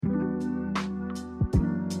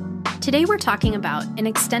Today we're talking about an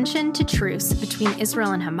extension to truce between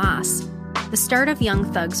Israel and Hamas, the start of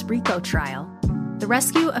Young Thug's RICO trial, the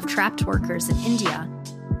rescue of trapped workers in India,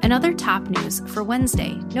 and other top news for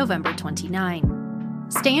Wednesday, November 29.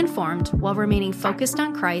 Stay informed while remaining focused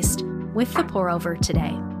on Christ with the pour-over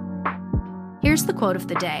today. Here's the quote of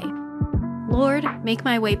the day. Lord, make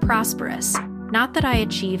my way prosperous, not that I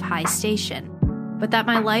achieve high station, but that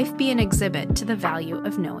my life be an exhibit to the value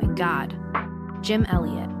of knowing God. Jim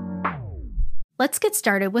Elliott. Let's get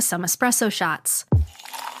started with some espresso shots.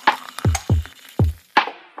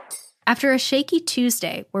 After a shaky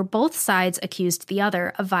Tuesday where both sides accused the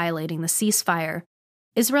other of violating the ceasefire,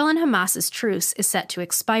 Israel and Hamas's truce is set to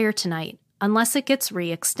expire tonight unless it gets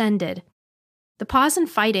re-extended. The pause in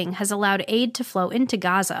fighting has allowed aid to flow into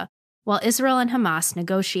Gaza while Israel and Hamas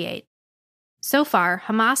negotiate. So far,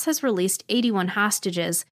 Hamas has released 81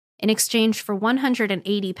 hostages in exchange for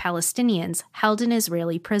 180 Palestinians held in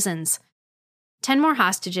Israeli prisons. 10 more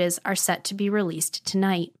hostages are set to be released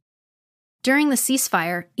tonight. During the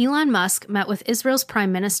ceasefire, Elon Musk met with Israel's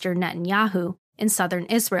Prime Minister Netanyahu in southern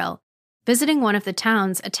Israel, visiting one of the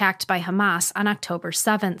towns attacked by Hamas on October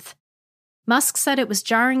 7th. Musk said it was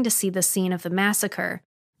jarring to see the scene of the massacre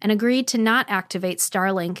and agreed to not activate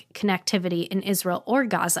Starlink connectivity in Israel or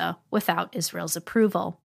Gaza without Israel's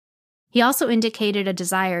approval. He also indicated a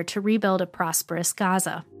desire to rebuild a prosperous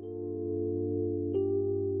Gaza.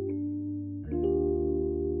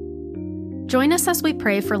 Join us as we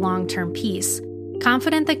pray for long-term peace,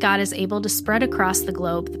 confident that God is able to spread across the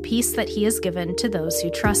globe the peace that He has given to those who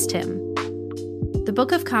trust Him. The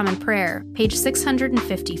Book of Common Prayer, page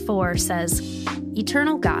 654, says,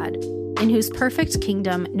 Eternal God, in whose perfect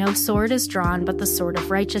kingdom no sword is drawn but the sword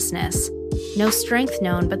of righteousness, no strength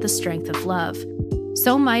known but the strength of love,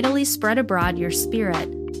 so mightily spread abroad your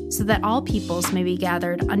Spirit, so that all peoples may be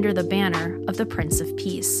gathered under the banner of the Prince of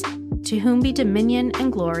Peace, to whom be dominion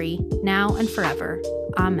and glory, now and forever.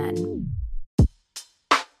 Amen.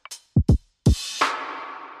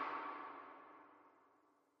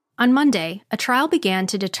 On Monday, a trial began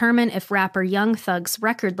to determine if rapper Young Thug's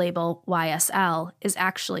record label, YSL, is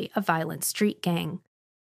actually a violent street gang.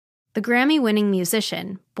 The Grammy-winning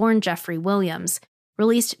musician, born Jeffrey Williams,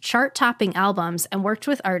 released chart-topping albums and worked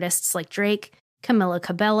with artists like Drake, Camila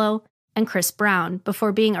Cabello, and Chris Brown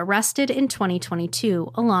before being arrested in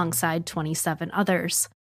 2022 alongside 27 others.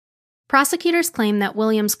 Prosecutors claim that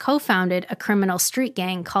Williams co-founded a criminal street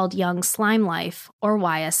gang called Young Slime Life, or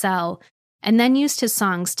YSL, and then used his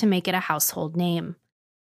songs to make it a household name.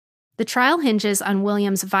 The trial hinges on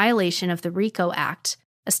Williams' violation of the RICO Act,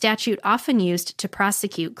 a statute often used to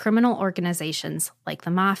prosecute criminal organizations like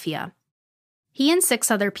the mafia. He and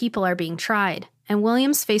 6 other people are being tried, and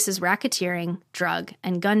Williams faces racketeering, drug,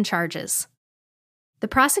 and gun charges. The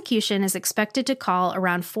prosecution is expected to call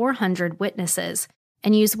around 400 witnesses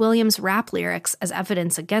and use Williams' rap lyrics as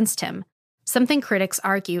evidence against him, something critics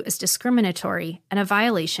argue is discriminatory and a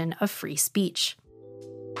violation of free speech.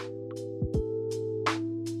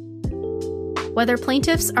 Whether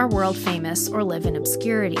plaintiffs are world famous or live in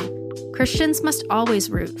obscurity, Christians must always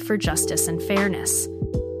root for justice and fairness.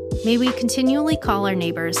 May we continually call our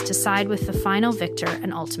neighbors to side with the final victor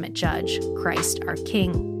and ultimate judge, Christ our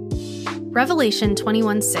King. Revelation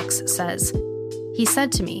 21:6 says, He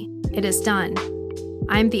said to me, It is done.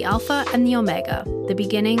 I am the Alpha and the Omega, the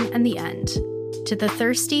beginning and the end. To the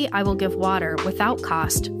thirsty I will give water without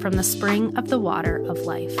cost from the spring of the water of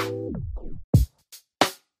life.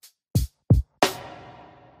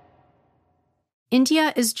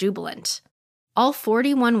 India is jubilant. All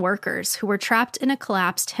 41 workers who were trapped in a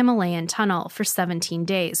collapsed Himalayan tunnel for 17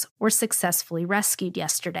 days were successfully rescued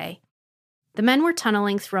yesterday. The men were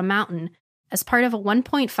tunneling through a mountain as part of a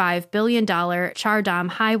 $1.5 billion Char Dham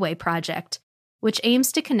highway project, which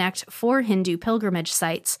aims to connect 4 Hindu pilgrimage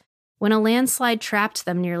sites when a landslide trapped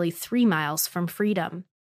them nearly 3 miles from freedom.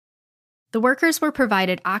 The workers were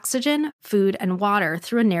provided oxygen, food, and water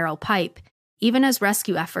through a narrow pipe, even as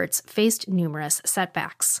rescue efforts faced numerous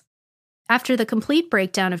setbacks. After the complete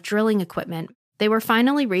breakdown of drilling equipment, they were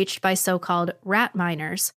finally reached by so-called rat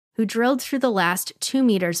miners, who drilled through the last 2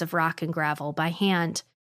 meters of rock and gravel by hand.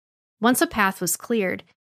 Once a path was cleared,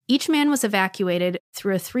 each man was evacuated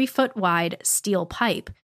through a 3-foot-wide steel pipe,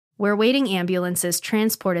 where waiting ambulances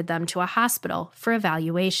transported them to a hospital for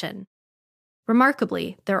evaluation.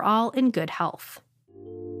 Remarkably, they're all in good health.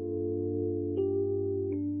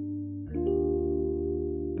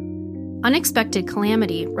 Unexpected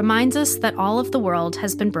calamity reminds us that all of the world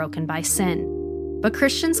has been broken by sin, but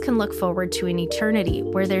Christians can look forward to an eternity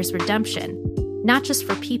where there's redemption, not just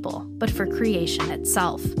for people, but for creation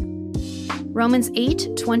itself. Romans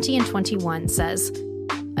 8:20 and 21 says,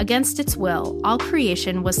 Against its will, all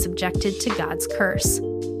creation was subjected to God's curse.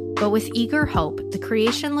 But with eager hope, the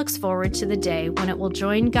creation looks forward to the day when it will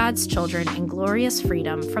join God's children in glorious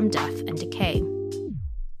freedom from death and decay.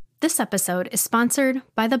 This episode is sponsored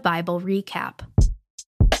by the Bible Recap.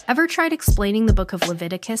 Ever tried explaining the book of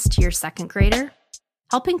Leviticus to your second grader?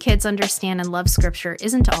 Helping kids understand and love Scripture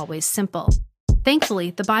isn't always simple. Thankfully,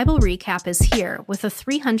 the Bible Recap is here with a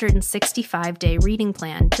 365-day reading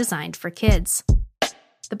plan designed for kids.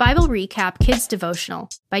 The Bible Recap Kids Devotional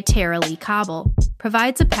by Tara Lee Cobble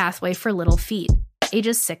provides a pathway for little feet,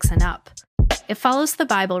 ages 6 and up. It follows the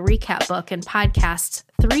Bible Recap book and podcast's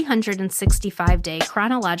 365-day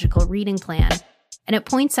chronological reading plan, and it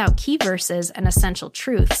points out key verses and essential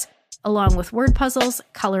truths, along with word puzzles,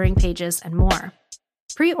 coloring pages, and more.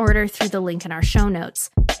 Pre-order through the link in our show notes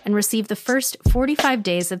and receive the first 45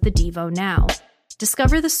 days of the Devo now.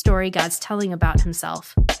 Discover the story God's telling about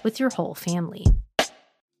himself with your whole family.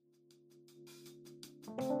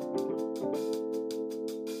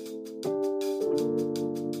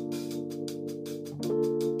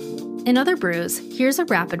 In other brews, here's a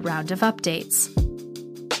rapid round of updates.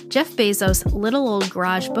 Jeff Bezos' little old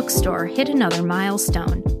garage bookstore hit another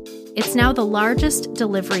milestone. It's now the largest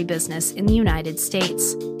delivery business in the United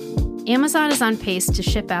States. Amazon is on pace to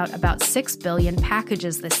ship out about 6 billion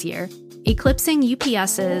packages this year, eclipsing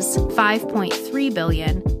UPS's 5.3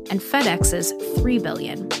 billion and FedEx's 3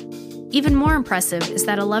 billion. Even more impressive is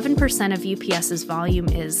that 11% of UPS's volume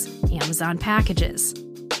is Amazon packages.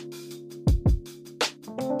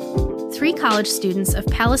 3 college students of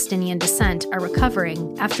Palestinian descent are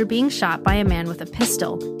recovering after being shot by a man with a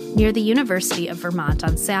pistol near the University of Vermont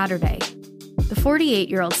on Saturday. The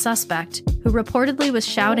 48-year-old suspect, who reportedly was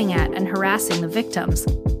shouting at and harassing the victims,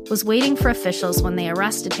 was waiting for officials when they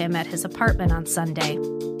arrested him at his apartment on Sunday.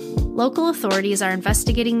 Local authorities are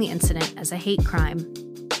investigating the incident as a hate crime.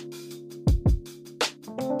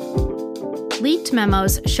 Leaked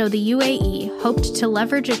memos show the UAE hoped to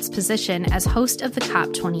leverage its position as host of the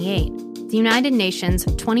COP28, the United Nations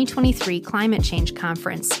 2023 Climate Change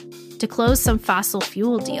Conference, to close some fossil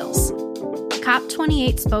fuel deals. The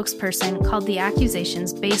COP28 spokesperson called the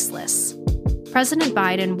accusations baseless. President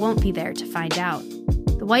Biden won't be there to find out.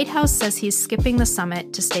 The White House says he's skipping the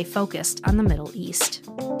summit to stay focused on the Middle East.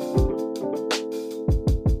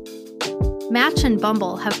 Match and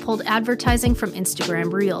Bumble have pulled advertising from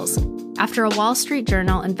Instagram Reels after a Wall Street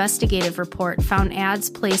Journal investigative report found ads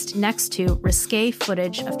placed next to risque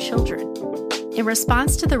footage of children. In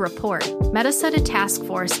response to the report, Meta said a task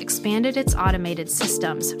force expanded its automated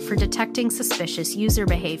systems for detecting suspicious user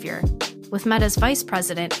behavior, with Meta's vice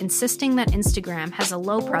president insisting that Instagram has a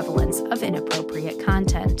low prevalence of inappropriate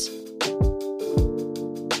content.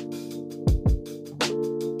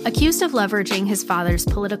 Accused of leveraging his father's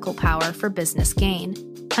political power for business gain,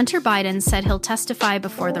 Hunter Biden said he'll testify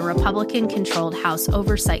before the Republican-controlled House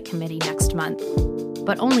Oversight Committee next month,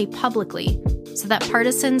 but only publicly, so that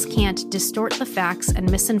partisans can't distort the facts and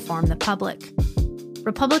misinform the public.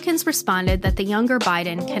 Republicans responded that the younger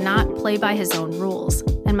Biden cannot play by his own rules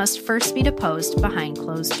and must first be deposed behind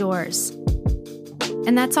closed doors.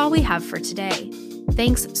 And that's all we have for today.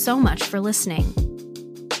 Thanks so much for listening.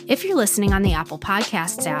 If you're listening on the Apple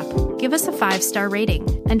Podcasts app, give us a 5-star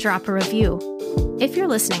rating and drop a review. If you're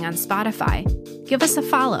listening on Spotify, give us a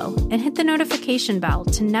follow and hit the notification bell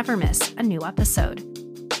to never miss a new episode.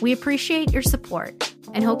 We appreciate your support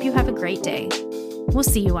and hope you have a great day. We'll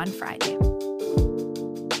see you on Friday.